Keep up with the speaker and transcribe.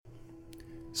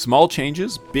Small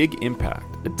Changes, Big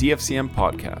Impact, a DFCM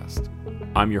podcast.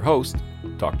 I'm your host,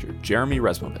 Dr. Jeremy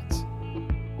Resmovitz.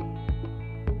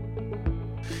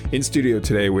 In studio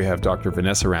today, we have Dr.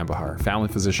 Vanessa Rambihar, family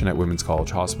physician at Women's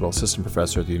College Hospital, assistant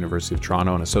professor at the University of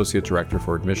Toronto, and associate director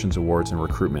for admissions awards and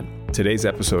recruitment. Today's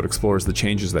episode explores the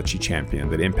changes that she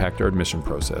championed that impact our admission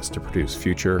process to produce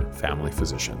future family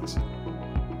physicians.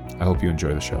 I hope you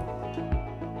enjoy the show.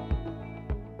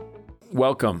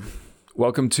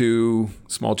 Welcome to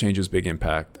Small Changes, Big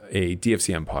Impact, a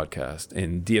DFCM podcast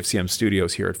in DFCM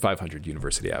studios here at 500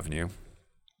 University Avenue.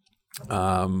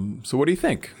 So what do you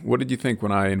think? What did you think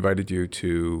when I invited you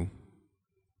to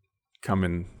come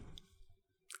and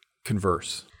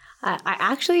converse? I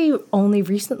actually only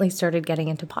recently started getting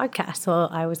into podcasts, so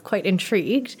I was quite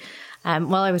intrigued.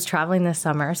 While I was traveling this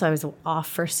summer, so I was off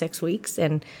for 6 weeks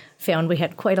and found we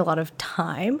had quite a lot of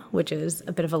time, which is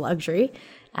a bit of a luxury,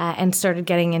 and started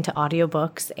getting into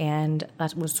audiobooks, and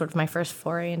that was sort of my first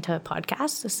foray into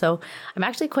podcasts. So I'm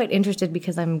actually quite interested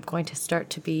because I'm going to start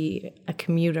to be a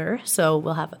commuter, so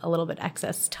we'll have a little bit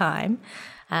excess time.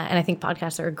 And I think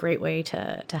podcasts are a great way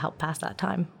to help pass that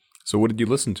time. So what did you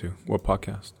listen to? What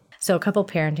podcast? So a couple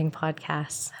parenting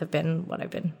podcasts have been what I've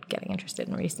been getting interested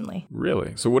in recently.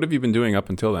 Really? So what have you been doing up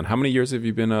until then? How many years have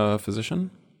you been a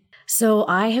physician? So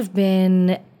I have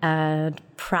been a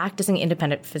practicing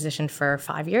independent physician for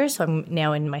 5 years. So I'm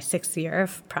now in my 6th year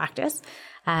of practice.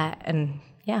 And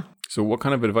yeah. So what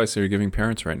kind of advice are you giving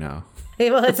parents right now?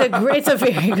 Well, it's a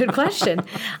very good question.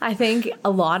 I think a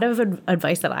lot of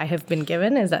advice that I have been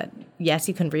given is that, yes,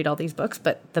 you can read all these books,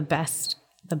 but the best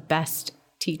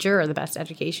teacher or the best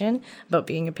education about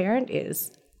being a parent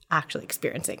is actually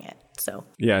experiencing it. So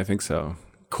yeah, I think so.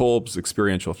 Kolb's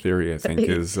experiential theory, I think,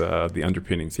 is the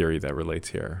underpinning theory that relates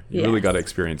here. You really got to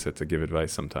experience it to give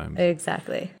advice sometimes.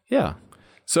 Exactly. Yeah.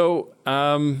 So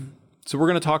we're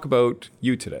going to talk about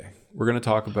you today. We're going to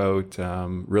talk about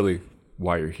really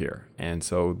why you're here. And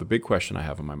so the big question I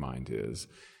have in my mind is,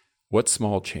 what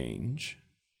small change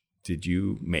did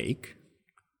you make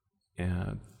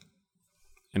and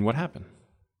what happened?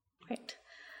 Right.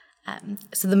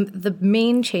 So the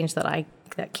main change that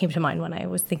came to mind when I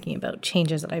was thinking about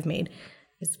changes that I've made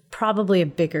is probably a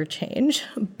bigger change,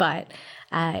 but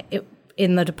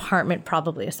in the department,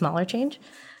 probably a smaller change.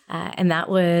 And that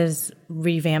was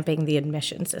revamping the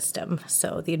admission system.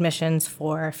 So the admissions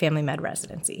for family med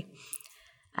residency.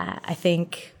 I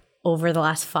think over the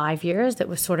last 5 years, it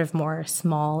was sort of more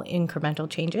small incremental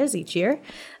changes each year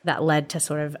that led to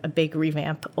sort of a big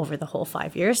revamp over the whole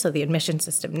 5 years. So the admission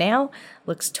system now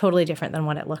looks totally different than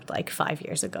what it looked like 5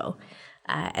 years ago.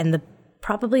 And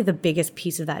probably the biggest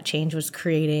piece of that change was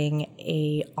creating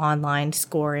a online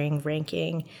scoring,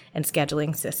 ranking, and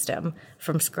scheduling system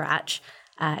from scratch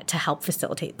to help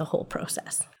facilitate the whole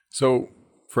process. So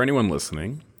for anyone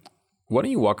listening, why don't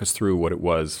you walk us through what it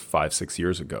was 5-6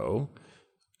 years ago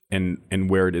and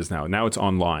where it is now? Now it's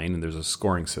online and there's a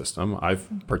scoring system. I've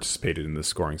participated in this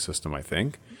scoring system, I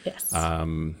think. Yes.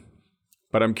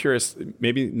 But I'm curious,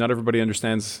 maybe not everybody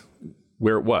understands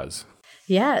where it was.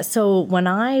 Yeah. So when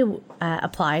I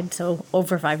applied, so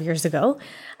over 5 years ago,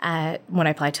 when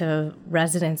I applied to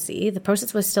residency, the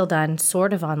process was still done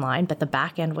sort of online, but the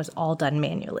back end was all done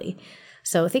manually.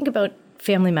 So think about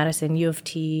family medicine, U of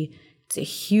T. It's a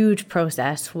huge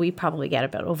process. We probably get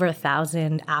about over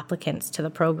 1,000 applicants to the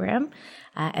program.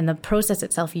 And the process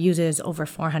itself uses over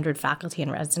 400 faculty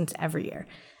and residents every year.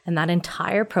 And that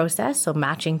entire process, so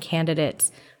matching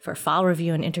candidates for file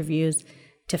review and interviews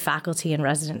to faculty and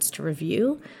residents to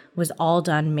review, was all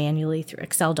done manually through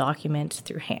Excel documents,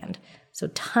 through hand. So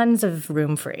tons of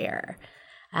room for error.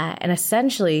 And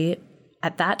essentially,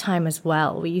 at that time as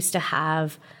well, we used to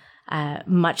have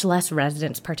much less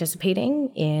residents participating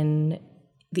in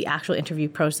the actual interview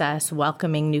process,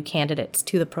 welcoming new candidates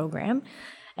to the program.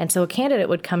 And so a candidate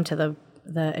would come to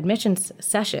the admissions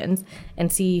sessions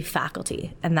and see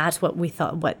faculty. And that's what we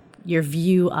thought, what your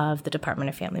view of the Department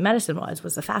of Family Medicine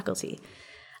was the faculty.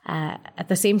 At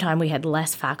the same time, we had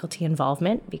less faculty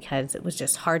involvement because it was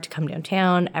just hard to come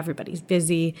downtown. Everybody's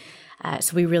busy.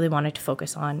 So we really wanted to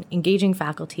focus on engaging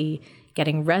faculty,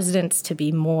 getting residents to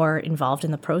be more involved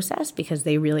in the process because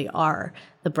they really are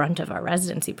the brunt of our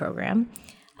residency program,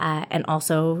 and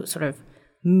also sort of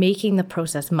making the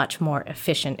process much more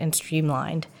efficient and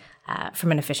streamlined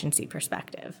from an efficiency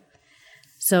perspective.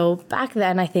 So back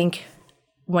then, I think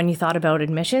when you thought about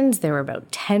admissions, there were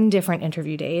about 10 different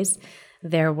interview days.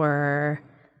 There were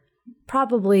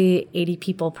probably 80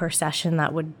 people per session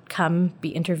that would come be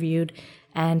interviewed.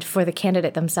 And for the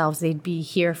candidate themselves, they'd be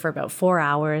here for about 4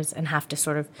 hours and have to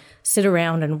sort of sit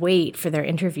around and wait for their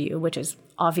interview, which is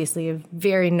obviously a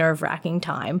very nerve-wracking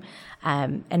time,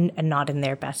 and not in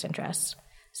their best interest.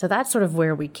 So that's sort of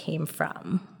where we came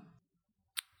from.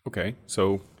 Okay,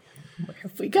 so where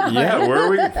have we gone? Yeah,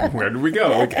 where did we go?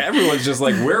 Like, everyone's just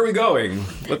like, where are we going?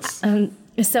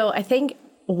 So I think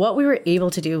what we were able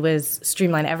to do was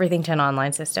streamline everything to an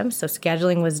online system. So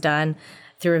scheduling was done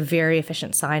through a very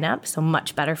efficient sign up, so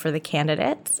much better for the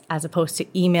candidates as opposed to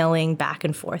emailing back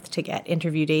and forth to get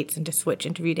interview dates and to switch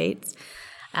interview dates.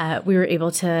 We were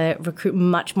able to recruit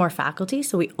much more faculty,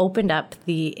 so we opened up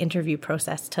the interview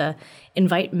process to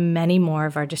invite many more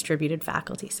of our distributed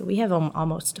faculty. So we have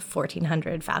almost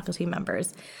 1,400 faculty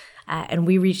members, and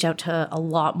we reached out to a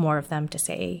lot more of them to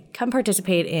say, come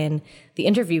participate in the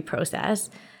interview process.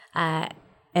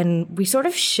 And we sort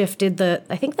of shifted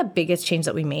I think the biggest change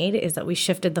that we made is that we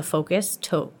shifted the focus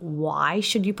to why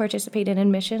should you participate in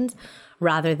admissions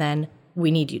rather than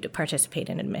we need you to participate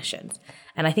in admissions.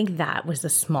 And I think that was the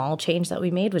small change that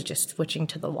we made, was just switching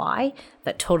to the why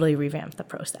that totally revamped the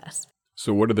process.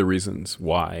 So what are the reasons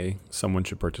why someone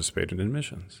should participate in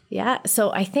admissions? Yeah,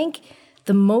 so I think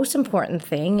the most important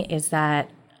thing is that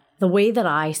the way that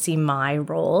I see my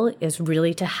role is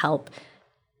really to help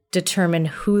determine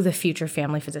who the future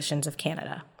family physicians of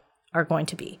Canada are going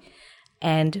to be.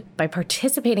 And by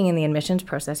participating in the admissions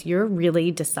process, you're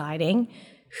really deciding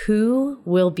who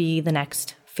will be the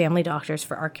next family doctors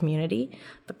for our community.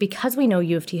 But because we know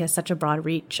U of T has such a broad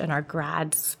reach and our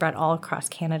grads spread all across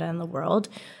Canada and the world,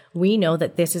 we know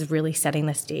that this is really setting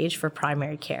the stage for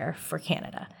primary care for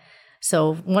Canada.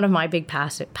 So one of my big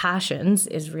passions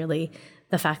is really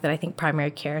the fact that I think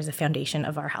primary care is the foundation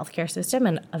of our healthcare system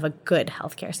and of a good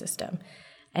healthcare system.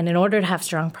 And in order to have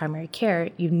strong primary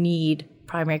care, you need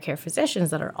primary care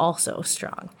physicians that are also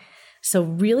strong. So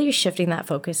really shifting that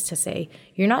focus to say,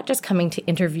 you're not just coming to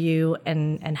interview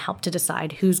and help to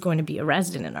decide who's going to be a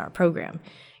resident in our program.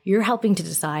 You're helping to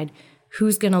decide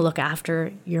who's going to look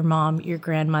after your mom, your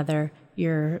grandmother,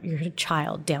 your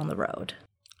child down the road.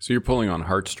 So you're pulling on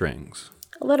heartstrings.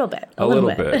 A little bit. A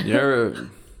little bit.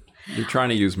 You're trying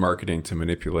to use marketing to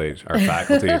manipulate our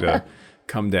faculty to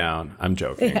come down. I'm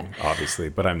joking, obviously,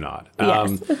 but I'm not.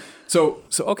 Yes. So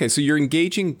you're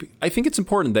engaging. I think it's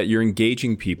important that you're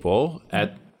engaging people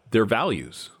at their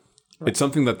values. Right. It's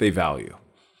something that they value.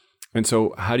 And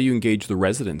so how do you engage the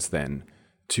residents then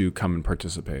to come and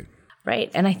participate?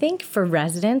 Right. And I think for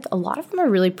residents, a lot of them are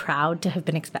really proud to have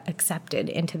been accepted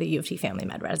into the U of T Family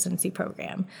Med Residency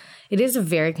program. It is a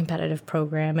very competitive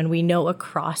program, and we know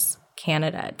across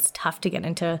Canada it's tough to get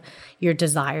into your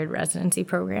desired residency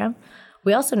program.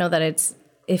 We also know that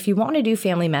if you want to do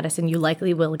family medicine, you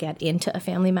likely will get into a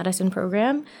family medicine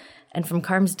program. And from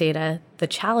CARM's data, the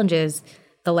challenge is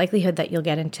the likelihood that you'll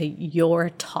get into your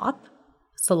top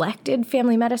selected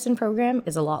family medicine program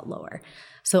is a lot lower.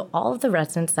 So all of the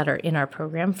residents that are in our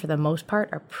program, for the most part,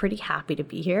 are pretty happy to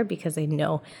be here because they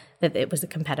know that it was a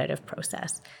competitive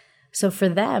process. So for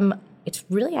them, it's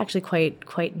really actually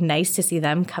quite nice to see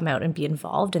them come out and be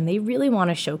involved. And they really want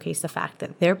to showcase the fact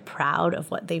that they're proud of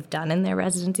what they've done in their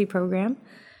residency program.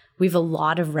 We have a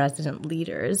lot of resident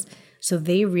leaders, so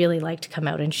they really like to come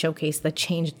out and showcase the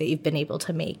change they've been able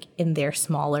to make in their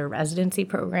smaller residency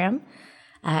program.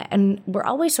 And we're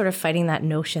always sort of fighting that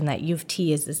notion that U of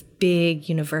T is this big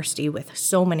university with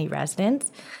so many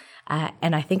residents.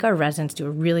 And I think our residents do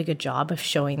a really good job of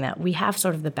showing that we have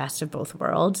sort of the best of both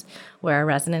worlds, where our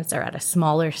residents are at a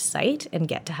smaller site and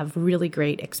get to have really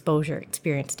great exposure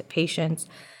experience to patients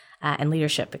and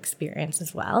leadership experience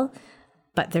as well.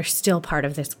 But they're still part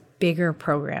of this bigger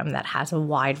program that has a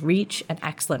wide reach and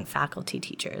excellent faculty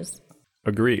teachers.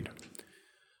 Agreed.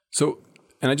 So,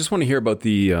 and I just want to hear about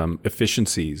the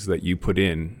efficiencies that you put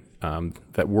in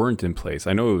that weren't in place.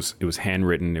 I know it was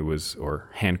handwritten,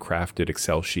 or handcrafted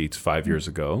Excel sheets 5 years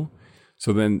ago.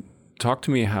 So then talk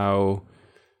to me how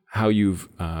you've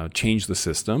changed the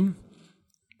system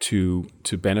to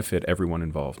benefit everyone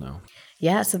involved now.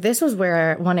 Yeah, so this was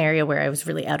one area where I was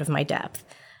really out of my depth.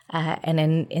 And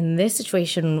in this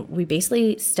situation, we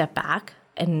basically stepped back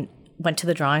and went to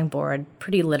the drawing board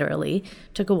pretty literally,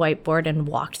 took a whiteboard and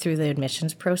walked through the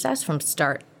admissions process from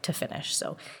start to finish.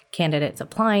 So candidates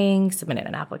applying, submitted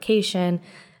an application,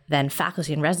 then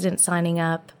faculty and residents signing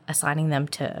up, assigning them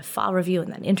to file review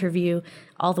and then interview,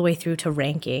 all the way through to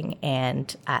ranking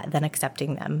and then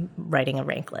accepting them, writing a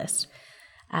rank list.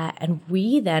 And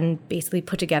we then basically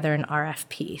put together an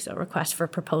RFP, so a request for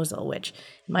proposal, which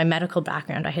in my medical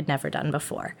background I had never done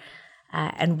before.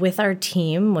 And with our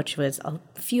team, which was a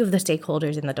few of the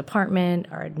stakeholders in the department,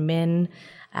 our admin,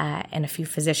 and a few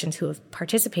physicians who have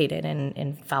participated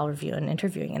in file review and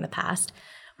interviewing in the past,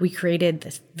 we created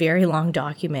this very long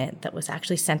document that was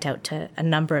actually sent out to a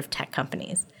number of tech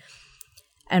companies.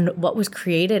 And what was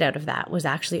created out of that was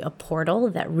actually a portal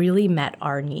that really met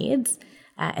our needs.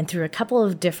 And through a couple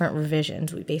of different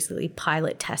revisions, we basically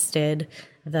pilot tested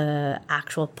the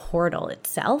actual portal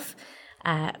itself,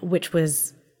 which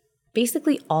was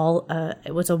basically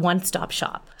it was a one-stop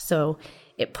shop. So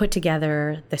it put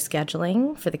together the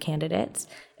scheduling for the candidates.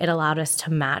 It allowed us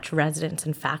to match residents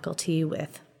and faculty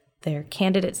with their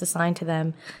candidates assigned to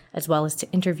them, as well as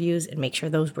to interviews and make sure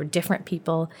those were different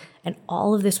people. And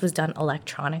all of this was done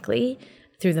electronically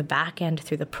through the back end,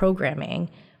 through the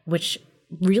programming, which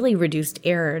really reduced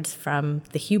errors from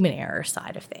the human error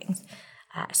side of things.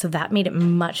 So that made it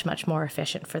much, much more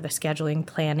efficient for the scheduling,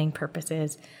 planning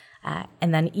purposes.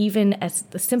 And then even as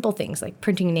the simple things like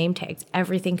printing name tags,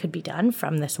 everything could be done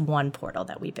from this one portal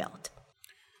that we built.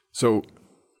 So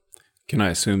can I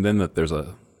assume then that there's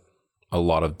a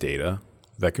lot of data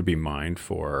that could be mined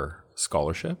for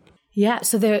scholarship? Yeah,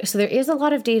 so there is a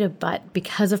lot of data, but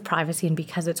because of privacy and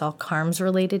because it's all CARMS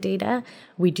related data,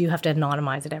 we do have to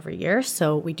anonymize it every year.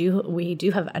 So we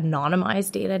do have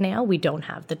anonymized data now. We don't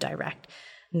have the direct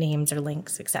names or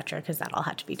links, et cetera, because that all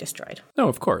had to be destroyed. No,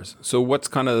 of course. So what's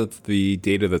kind of the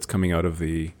data that's coming out of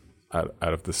the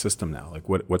system now? Like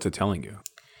what's it telling you?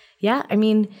 Yeah, I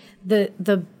mean,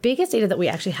 the biggest data that we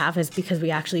actually have is because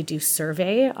we actually do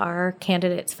survey our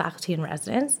candidates, faculty, and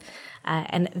residents.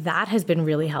 And that has been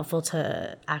really helpful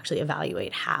to actually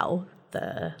evaluate how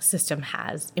the system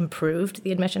has improved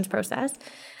the admissions process.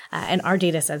 And our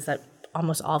data says that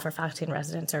almost all of our faculty and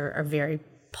residents are very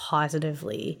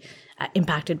positively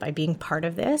impacted by being part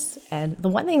of this. And the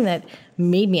one thing that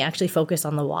made me actually focus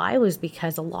on the why was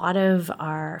because a lot of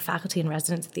our faculty and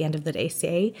residents at the end of the day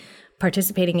say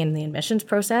participating in the admissions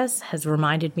process has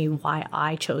reminded me why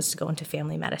I chose to go into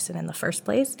family medicine in the first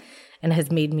place, and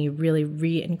has made me really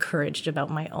re-encouraged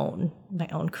about my own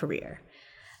career.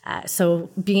 So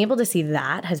being able to see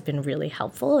that has been really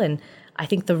helpful. And I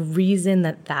think the reason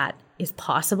that is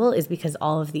possible is because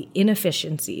all of the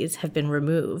inefficiencies have been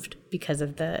removed because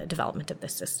of the development of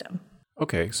this system.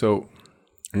 Okay, so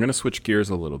I'm going to switch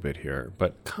gears a little bit here,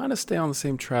 but kind of stay on the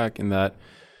same track in that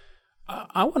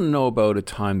I want to know about a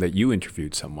time that you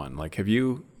interviewed someone. Like, have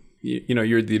you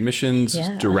you're the admissions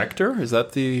director? Is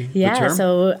that the term?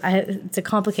 So it's a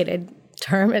complicated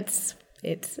term. It's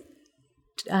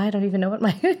I don't even know what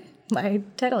my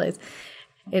title is.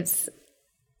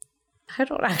 I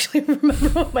don't actually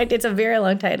remember what it's a very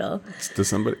long title. Does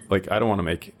somebody, I don't want to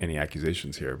make any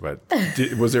accusations here, but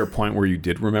was there a point where you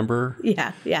did remember?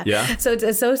 Yeah. So it's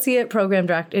associate program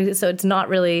director. So it's not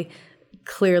really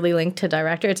clearly linked to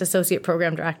director. It's associate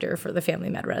program director for the family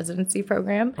med residency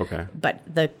program. Okay. But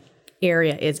the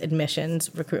area is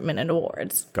admissions, recruitment, and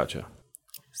awards. Gotcha.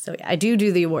 So I do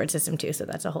the award system too. So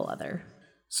that's a whole other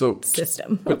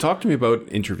system. But talk to me about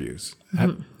interviews.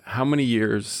 Mm-hmm. How many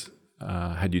years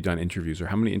had you done interviews, or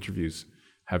how many interviews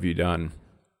have you done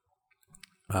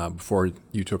before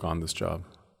you took on this job?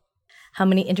 How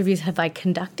many interviews have I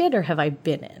conducted, or have I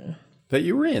been in? That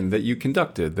you were in, that you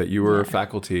conducted, that you were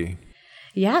faculty.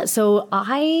 Yeah, so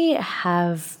I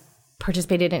have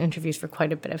participated in interviews for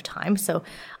quite a bit of time. So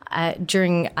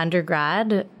during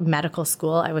undergrad medical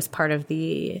school, I was part of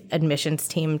the admissions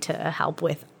team to help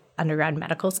with undergrad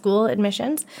medical school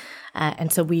admissions.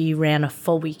 And so we ran a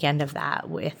full weekend of that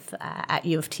at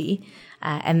U of T.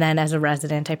 And then as a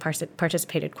resident, I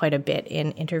participated quite a bit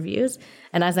in interviews.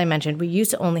 And as I mentioned, we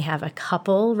used to only have a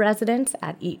couple residents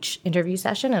at each interview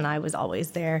session, and I was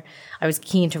always there. I was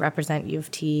keen to represent U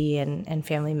of T and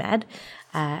family med.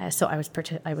 So I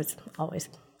was always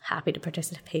happy to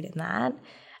participate in that.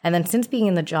 And then since being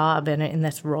in the job and in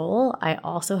this role, I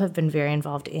also have been very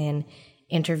involved in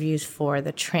interviews for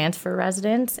the transfer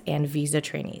residents and visa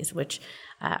trainees, which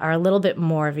are a little bit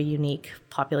more of a unique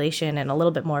population and a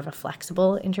little bit more of a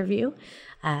flexible interview.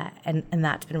 And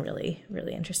that's been really,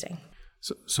 really interesting.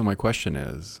 So my question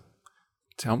is,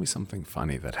 tell me something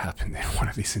funny that happened in one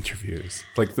of these interviews.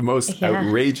 Like the most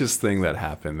outrageous thing that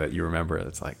happened that you remember.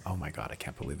 It's like, oh my God, I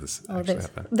can't believe this actually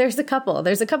happened. There's a couple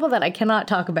that I cannot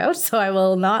talk about, so I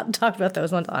will not talk about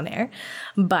those ones on air.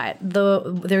 But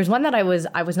there's one that I was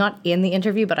not in the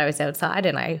interview, but I was outside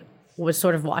and I was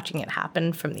sort of watching it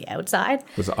happen from the outside.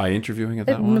 Was I interviewing at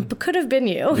that one? It could have been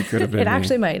you. It could have been It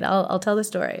actually might. I'll tell the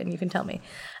story and you can tell me.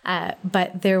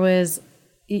 But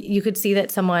you could see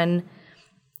that someone...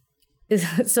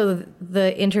 So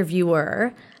the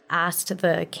interviewer asked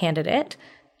the candidate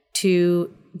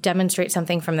to demonstrate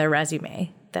something from their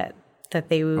resume that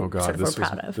they were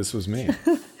proud of. This was me.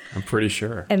 I'm pretty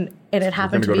sure. And it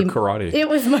happened to be karate. It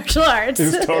was martial arts.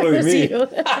 It was totally me.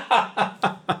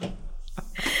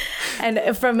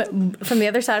 And from the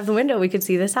other side of the window, we could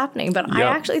see this happening. But I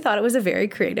actually thought it was a very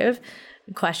creative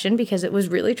question because it was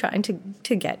really trying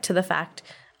to get to the fact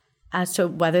as to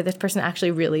whether this person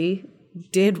actually really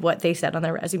did what they said on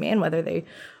their resume and whether they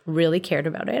really cared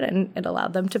about it, and it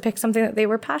allowed them to pick something that they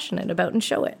were passionate about and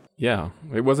show it. Yeah.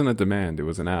 It wasn't a demand. It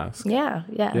was an ask. Yeah.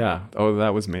 Oh,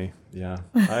 that was me. Yeah.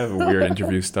 I have a weird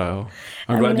interview style.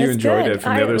 I'm glad you enjoyed it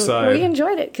from the other side. We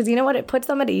enjoyed it because you know what? It puts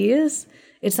them at ease.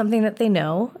 It's something that they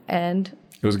know, and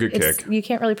it was a good kick. You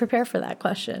can't really prepare for that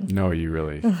question. No, you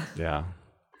really. Yeah.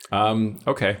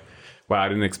 Okay. Wow. I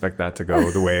didn't expect that to go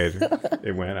the way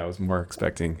it went. I was more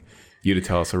expecting you to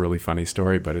tell us a really funny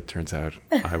story, but it turns out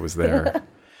I was there.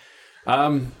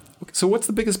 So what's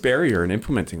the biggest barrier in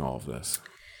implementing all of this?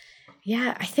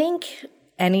 Yeah, I think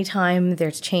anytime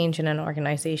there's change in an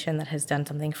organization that has done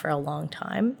something for a long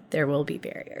time, there will be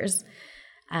barriers.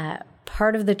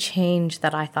 Part of the change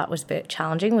that I thought was a bit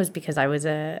challenging was because I was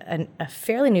a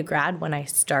fairly new grad when I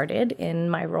started in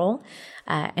my role,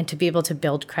 and to be able to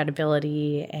build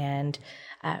credibility and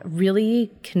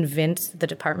really convince the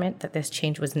department that this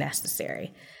change was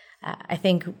necessary. I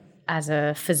think as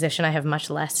a physician, I have much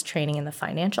less training in the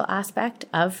financial aspect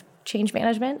of change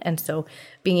management. And so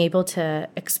being able to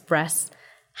express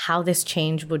how this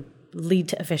change would lead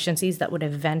to efficiencies that would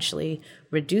eventually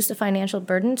reduce the financial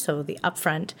burden. So the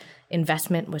upfront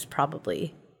investment was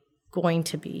probably going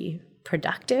to be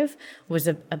productive was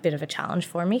a bit of a challenge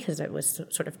for me because it was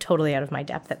sort of totally out of my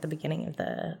depth at the beginning of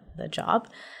the job.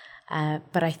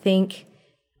 But I think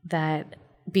that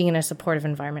being in a supportive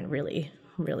environment really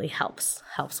helps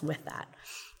with that.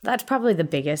 That's probably the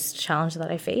biggest challenge that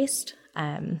I faced.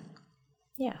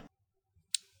 Yeah.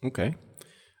 Okay.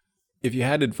 If you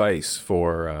had advice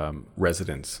for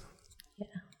residents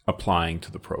applying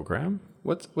to the program,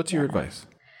 what's your advice?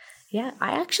 Yeah,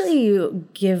 I actually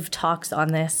give talks on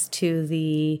this to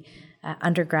the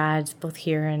undergrads, both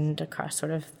here and across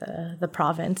sort of the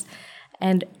province.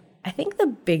 And I think the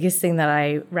biggest thing that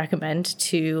I recommend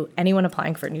to anyone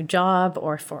applying for a new job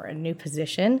or for a new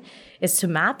position is to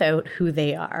map out who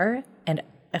they are and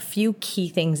a few key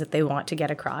things that they want to get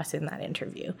across in that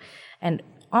interview. And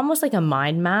almost like a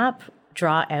mind map,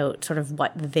 draw out sort of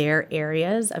what their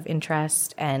areas of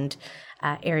interest and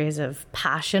areas of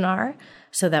passion are,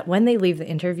 so that when they leave the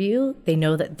interview, they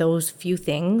know that those few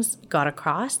things got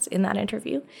across in that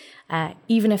interview,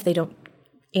 even if they don't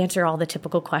answer all the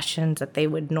typical questions that they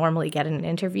would normally get in an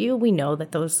interview. We know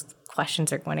that those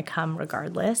questions are going to come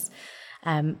regardless.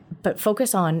 But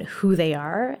focus on who they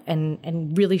are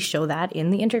and really show that in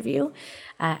the interview.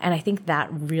 And I think that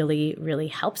really, really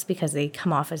helps because they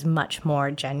come off as much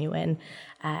more genuine.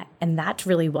 And that's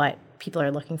really what people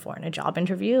are looking for in a job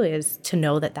interview, is to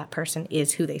know that that person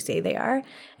is who they say they are,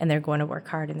 and they're going to work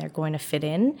hard and they're going to fit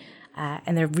in.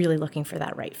 And they're really looking for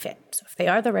that right fit. So if they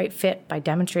are the right fit by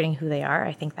demonstrating who they are,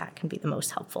 I think that can be the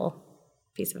most helpful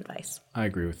piece of advice. I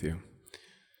agree with you.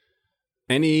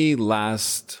 Any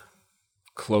last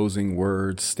closing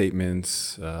words,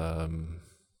 statements,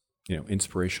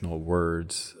 inspirational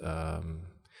words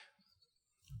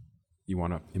you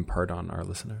want to impart on our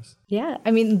listeners? Yeah.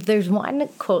 I mean, there's one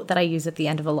quote that I use at the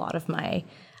end of a lot of my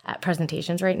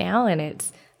presentations right now, and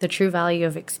it's, "The true value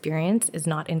of experience is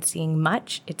not in seeing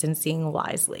much, it's in seeing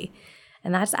wisely."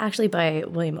 And that's actually by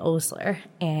William Osler,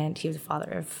 and he was the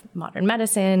father of modern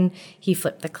medicine. He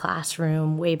flipped the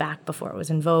classroom way back before it was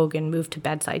in vogue and moved to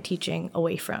bedside teaching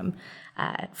away from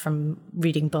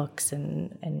reading books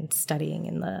and studying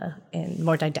in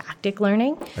more didactic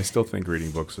learning. I still think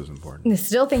reading books is important. I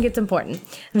still think it's important.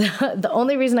 The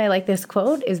only reason I like this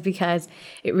quote is because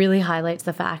it really highlights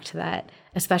the fact that,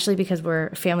 especially because we're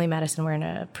family medicine, we're in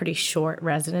a pretty short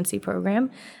residency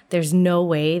program. There's no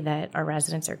way that our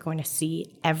residents are going to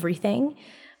see everything.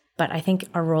 But I think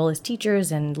our role as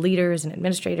teachers and leaders and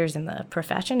administrators in the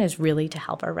profession is really to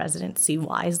help our residents see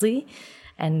wisely.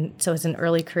 And so as an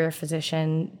early career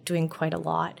physician doing quite a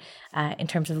lot in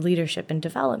terms of leadership and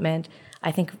development,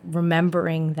 I think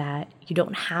remembering that you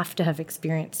don't have to have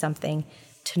experienced something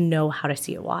to know how to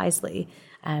see it wisely.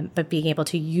 But being able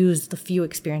to use the few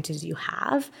experiences you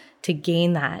have to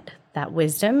gain that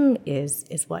wisdom is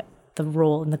what the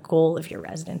role and the goal of your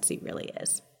residency really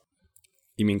is.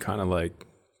 You mean kind of like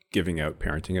giving out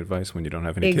parenting advice when you don't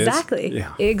have any kids? Exactly.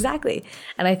 Yeah. Exactly.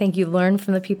 And I think you learn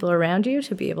from the people around you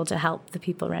to be able to help the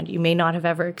people around you. You may not have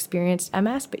ever experienced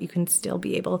MS, but you can still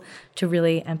be able to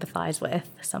really empathize with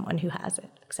someone who has it,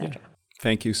 etc. Yeah.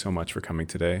 Thank you so much for coming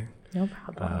today. No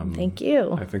problem. Thank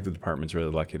you. I think the department's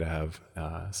really lucky to have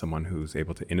someone who's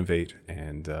able to innovate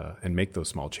and make those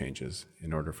small changes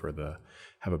in order for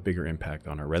have a bigger impact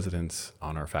on our residents,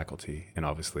 on our faculty, and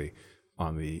obviously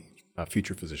on the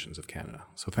future physicians of Canada.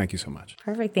 So thank you so much.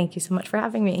 Perfect. Thank you so much for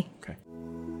having me. Okay.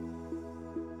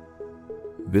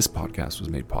 This podcast was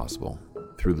made possible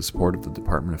through the support of the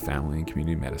Department of Family and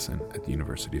Community Medicine at the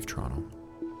University of Toronto.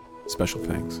 Special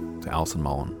thanks to Alison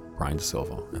Mullen, Brian De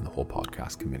Silva, and the whole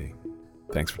podcast committee.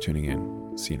 Thanks for tuning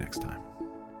in. See you next time.